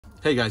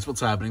Hey guys, what's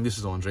happening? This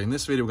is Andrei. In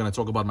this video, we're going to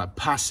talk about my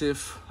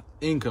passive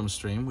income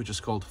stream, which is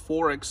called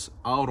Forex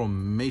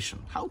automation.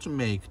 How to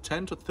make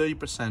 10 to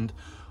 30%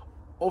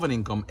 of an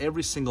income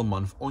every single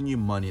month on your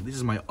money. This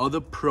is my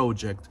other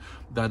project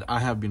that I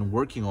have been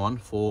working on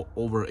for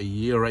over a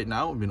year right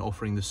now. I've been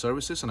offering the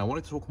services and I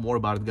wanted to talk more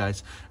about it,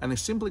 guys, and I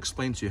simply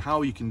explain to you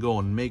how you can go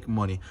and make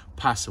money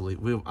passively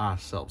with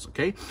ourselves,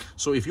 okay?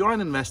 So if you're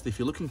an investor, if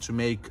you're looking to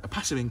make a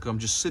passive income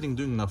just sitting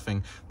doing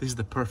nothing, this is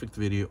the perfect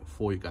video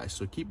for you guys.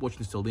 So keep watching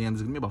this till the end.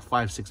 It's gonna be about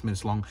 5-6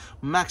 minutes long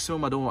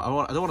maximum. I don't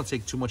want to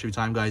take too much of your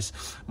time, guys.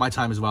 My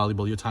time is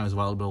valuable, your time is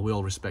valuable. We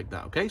all respect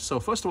that, okay? So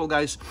first of all,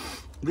 guys,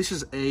 this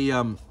is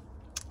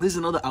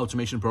another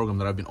automation program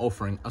that I've been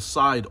offering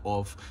aside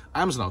of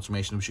Amazon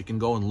automation, which you can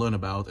go and learn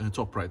about in the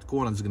top right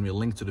corner. There's going to be a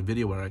link to the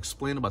video where I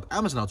explain about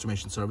Amazon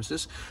automation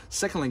services.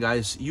 Secondly,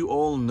 guys, you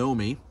all know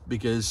me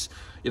because,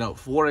 you know,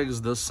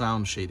 Forex does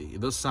sound shady. It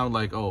does sound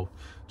like, oh,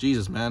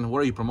 Jesus, man, what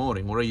are you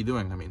promoting? What are you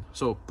doing? I mean,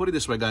 so put it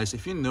this way, guys.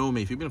 If you know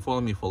me, if you've been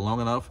following me for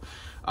long enough,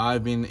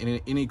 I've been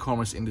in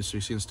e-commerce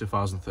industry since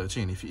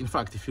 2013. In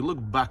fact, if you look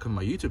back on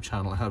my YouTube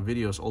channel, I have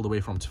videos all the way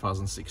from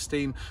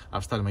 2016.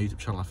 I've started my YouTube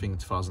channel, I think, in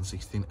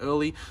 2016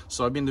 early.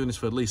 So I've been doing this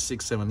for at least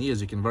 6-7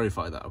 years. You can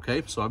verify that,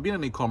 okay? So I've been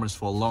in e-commerce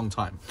for a long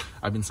time.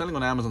 I've been selling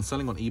on Amazon,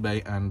 selling on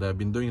eBay, and I've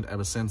been doing it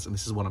ever since. And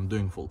this is what I'm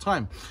doing full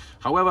time.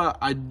 However,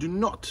 I do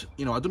not,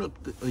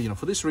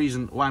 for this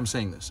reason, why I'm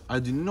saying this, I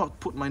do not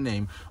put my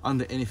name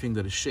under anything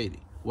that is shady.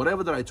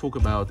 Whatever that I talk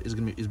about is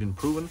been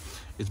proven,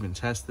 it's been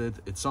tested.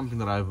 It's something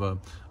that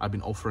I've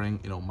been offering.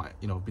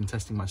 I've been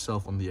testing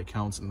myself on the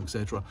accounts and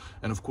etc.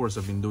 And of course,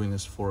 I've been doing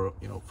this for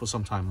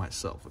some time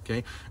myself.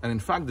 Okay, and in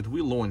fact, that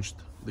we launched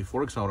the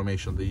Forex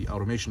automation, the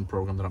automation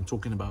program that I'm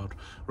talking about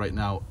right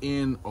now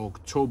in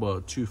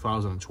October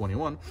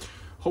 2021.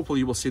 Hopefully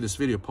you will see this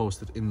video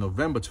posted in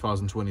November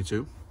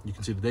 2022. You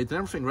can see the date and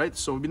everything, right?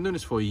 So we've been doing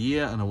this for a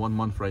year and 1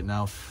 month right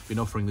now. Been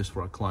offering this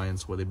for our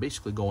clients where they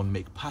basically go and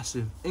make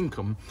passive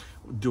income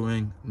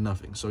doing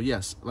nothing. So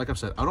yes, like I've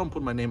said, I don't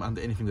put my name under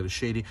anything that is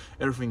shady.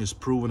 Everything is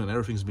proven and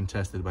everything's been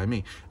tested by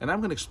me. And I'm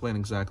going to explain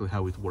exactly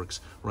how it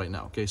works right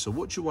now. Okay, so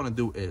what you want to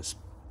do is,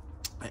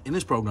 in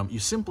this program, you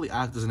simply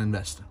act as an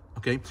investor.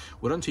 Okay,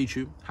 we don't teach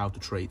you how to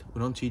trade. We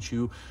don't teach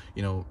you,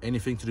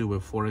 anything to do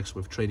with Forex,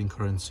 with trading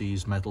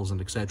currencies, metals,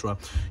 and etc.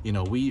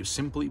 We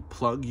simply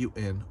plug you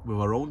in with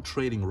our own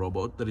trading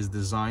robot that is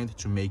designed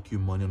to make you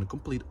money on a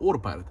complete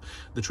autopilot.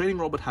 The trading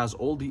robot has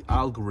all the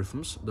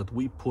algorithms that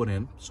we put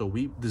in. So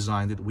we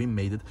designed it, we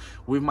made it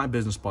with my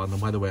business partner.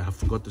 By the way, I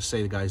forgot to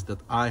say, guys, that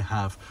I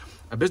have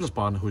a business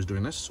partner who's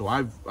doing this. So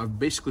I've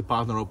basically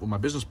partnered up with my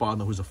business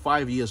partner who's a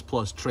 5 years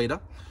plus trader.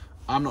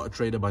 I'm not a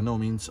trader by no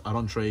means. I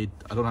don't trade.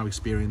 I don't have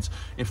experience.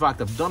 In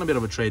fact, I've done a bit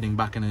of a trading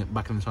back in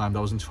the time.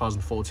 That was in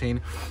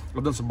 2014.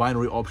 I've done some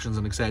binary options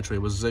and etc. It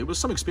was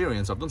some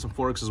experience. I've done some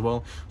Forex as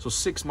well. So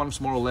 6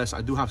 months more or less.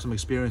 I do have some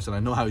experience and I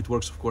know how it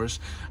works, of course.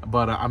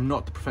 But I'm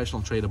not a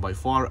professional trader by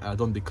far. I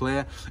don't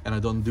declare and I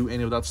don't do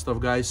any of that stuff,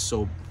 guys.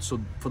 So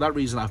for that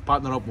reason, I've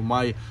partnered up with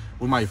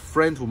my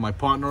friend, with my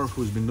partner,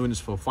 who's been doing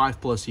this for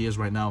 5+ years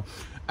right now.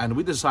 And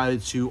we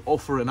decided to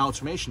offer an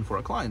automation for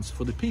our clients,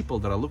 for the people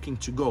that are looking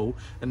to go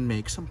and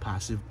make some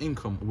passive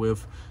income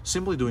with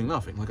simply doing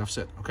nothing, like I've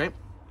said, okay?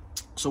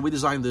 So we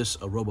designed this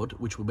robot,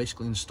 which we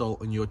basically install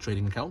in your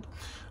trading account.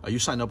 You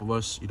sign up with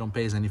us, you don't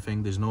pay us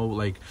anything. There's no,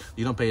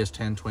 you don't pay us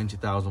 10,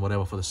 20,000,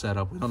 whatever for the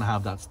setup. We don't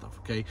have that stuff,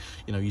 okay?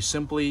 You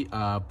simply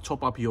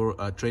top up your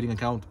trading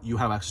account. You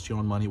have access to your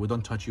own money. We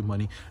don't touch your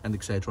money and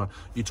etc.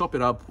 You top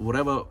it up,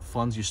 whatever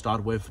funds you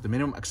start with. The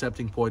minimum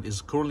accepting point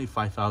is currently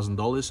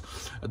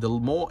 $5,000. The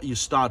more you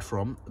start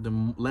from,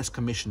 the less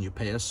commission you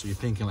pay us. So you're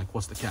thinking, like,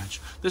 what's the catch?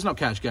 There's no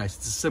catch, guys.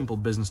 It's a simple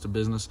business to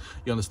business.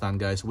 You understand,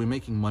 guys? We're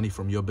making money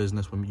from your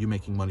business when you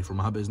making money from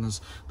our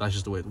business. That's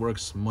just the way it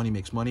works. Money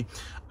makes money.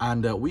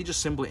 And we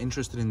just simply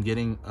interested in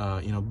getting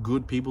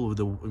good people with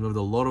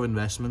a lot of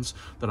investments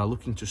that are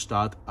looking to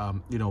start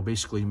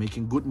basically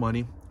making good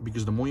money,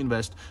 because the more you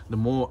invest, the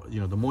more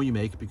you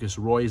make, because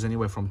ROI is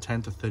anywhere from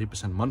 10 to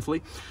 30%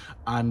 monthly.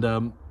 And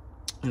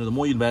the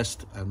more you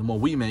invest and the more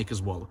we make as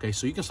well. Okay,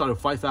 so you can start at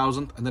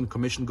 5,000 and then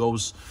commission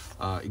goes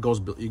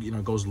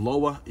goes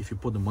lower if you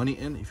put the money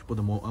in. If you put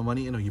the more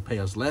money in, or you pay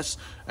us less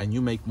and you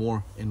make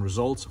more in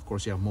results. Of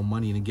course, you have more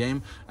money in the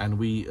game,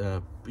 and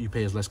you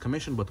pay us less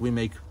commission, but we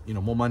make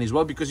more money as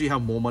well because you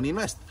have more money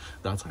invested.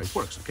 That's how it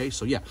works. Okay,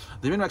 so yeah,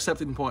 the minimum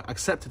acceptance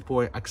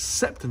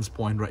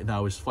point right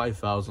now is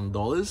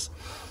 $5,000,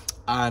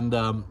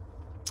 and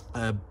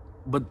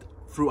but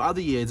throughout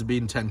the year, it's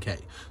been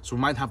 10K. So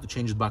we might have to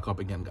change it back up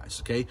again, guys,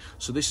 okay?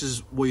 So this is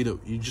what you do.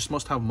 You just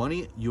must have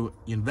money, you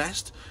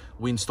invest,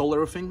 we install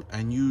everything,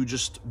 and you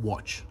just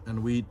watch,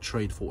 and we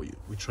trade for you.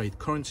 We trade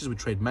currencies, we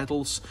trade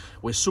metals.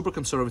 We're super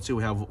conservative.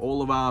 We have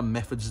all of our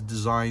methods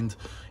designed,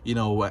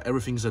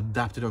 everything's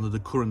adapted under the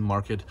current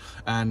market.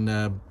 And,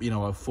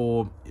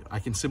 I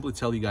can simply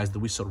tell you guys that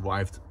we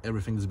survived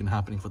everything that's been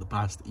happening for the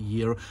past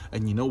year,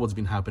 and you know what's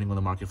been happening on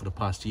the market for the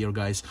past year,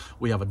 guys.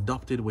 We have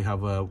adopted, we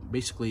have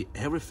basically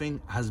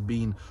everything has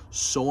been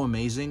so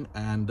amazing,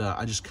 and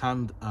I just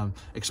can't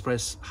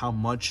express how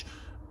much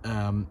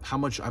how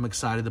much I'm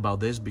excited about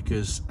this,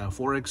 because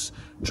Forex,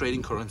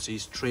 trading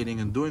currencies, trading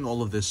and doing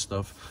all of this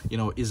stuff, you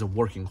know, is a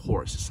working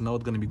horse. It's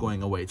not going to be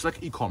going away. It's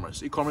like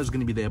e-commerce. E-commerce is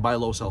going to be there, buy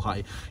low, sell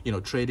high. You know,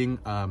 trading,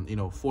 you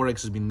know,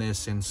 Forex has been there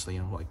since, you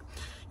know, like,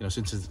 you know,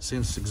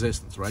 since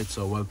existence, right?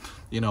 So,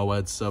 you know,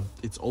 it's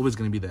always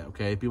going to be there.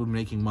 Okay, people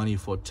making money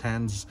for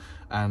tens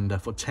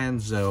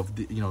of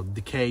you know,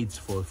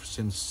 decades,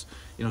 since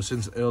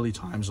early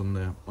times on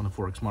the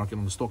Forex market,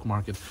 on the stock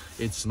market.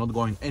 It's not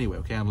going anywhere,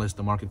 okay, unless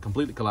the market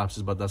completely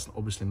collapses. But that's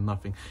obviously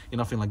nothing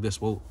like this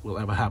will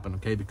ever happen,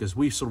 okay, because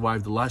we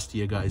survived the last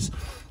year, guys,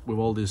 with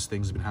all these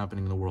things been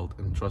happening in the world,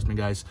 and trust me,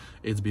 guys,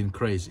 it's been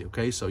crazy.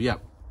 Okay, so yeah.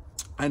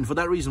 And for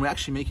that reason, we're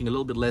actually making a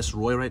little bit less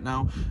ROI right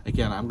now.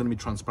 Again, I'm going to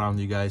be transparent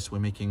with you guys. We're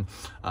making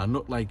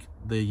not like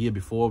the year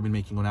before. We've been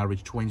making on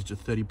average 20 to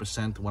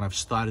 30% when I've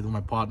started with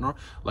my partner,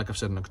 like I've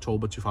said, in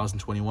October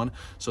 2021.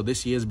 So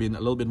this year's been a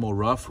little bit more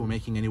rough. We're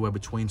making anywhere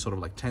between sort of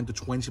like 10 to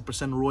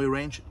 20% ROI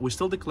range. We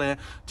still declare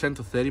 10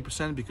 to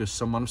 30% because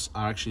some months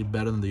are actually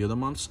better than the other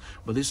months.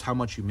 But this is how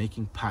much you're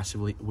making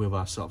passively with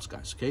ourselves,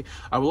 guys. Okay.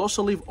 I will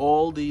also leave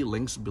all the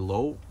links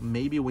below.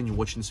 Maybe when you're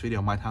watching this video,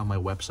 I might have my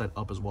website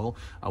up as well.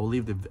 I will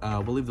leave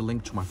the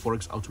link to my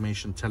Forex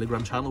Automation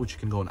Telegram channel, which you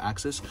can go and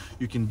access.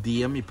 You can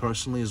DM me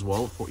personally as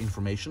well for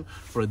information,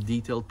 for a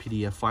detailed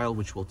PDF file,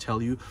 which will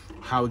tell you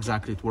how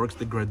exactly it works,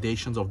 the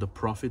gradations of the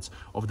profits,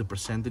 of the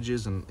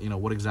percentages, and you know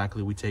what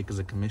exactly we take as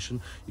a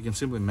commission. You can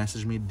simply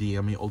message me,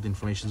 DM me. All the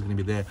information is going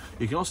to be there.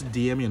 You can also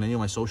DM me on any of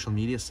my social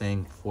media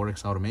saying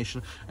Forex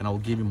Automation, and I'll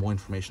give you more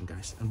information,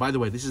 guys. And by the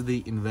way, this is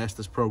the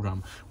investors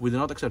program. We do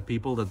not accept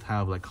people that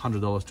have like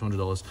 $100,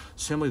 $200.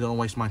 Simply don't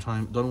waste my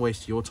time. Don't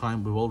waste your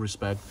time. With all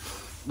respect.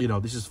 You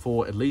know, this is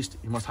for at least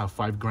you must have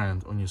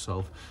 $5,000 on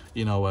yourself.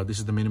 You know, this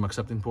is the minimum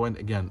accepting point.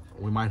 Again,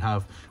 we might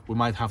have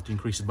to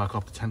increase it back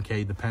up to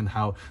 10K,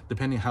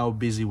 depending how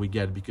busy we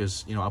get,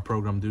 because you know our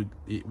program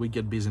we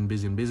get busy and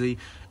busy,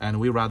 and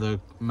we rather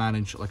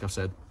manage, like I've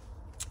said,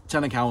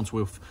 10 accounts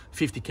with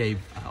 50K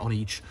on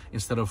each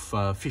instead of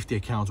 50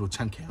 accounts with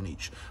 10K on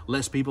each.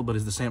 Less people, but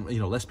it's the same, you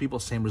know, less people,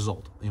 same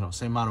result, you know,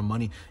 same amount of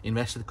money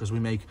invested, because we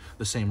make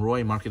the same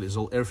ROI. Market is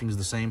everything is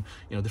the same,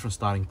 you know, different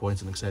starting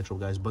points and etc.,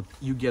 guys. But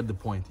you get the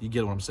point. You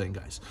get what I'm saying,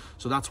 guys.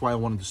 So that's why I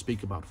wanted to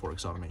speak about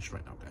Forex Automation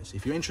right now, guys.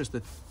 If you're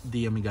interested,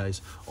 DM me,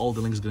 guys. All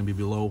the links are going to be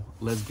below.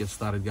 Let's get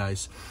started,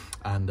 guys.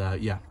 And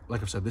yeah,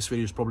 like I've said, this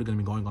video is probably going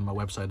to be going on my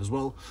website as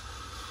well.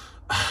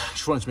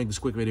 Just wanted to make this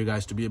quick video,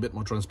 guys, to be a bit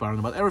more transparent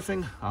about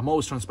everything. I'm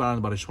always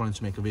transparent, but I just wanted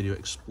to make a video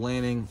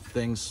explaining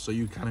things so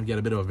you kind of get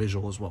a bit of a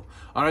visual as well.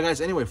 All right,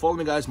 guys. Anyway, follow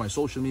me, guys. My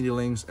social media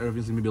links,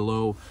 everything's gonna be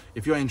below.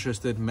 If you're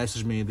interested,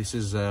 message me. This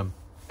is an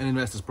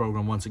investors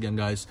program. Once again,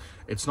 guys,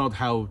 it's not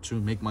how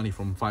to make money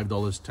from $5,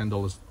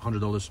 $10,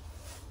 $100.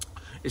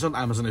 It's not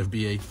Amazon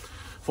FBA.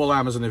 Follow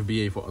Amazon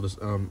FBA for others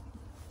on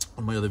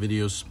my other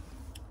videos,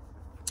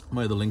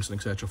 my other links and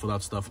etc. for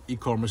that stuff.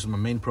 E-commerce is my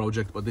main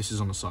project, but this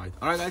is on the side.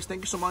 All right, guys, thank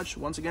you so much.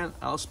 Once again,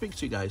 I'll speak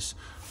to you guys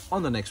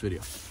on the next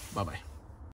video. Bye bye.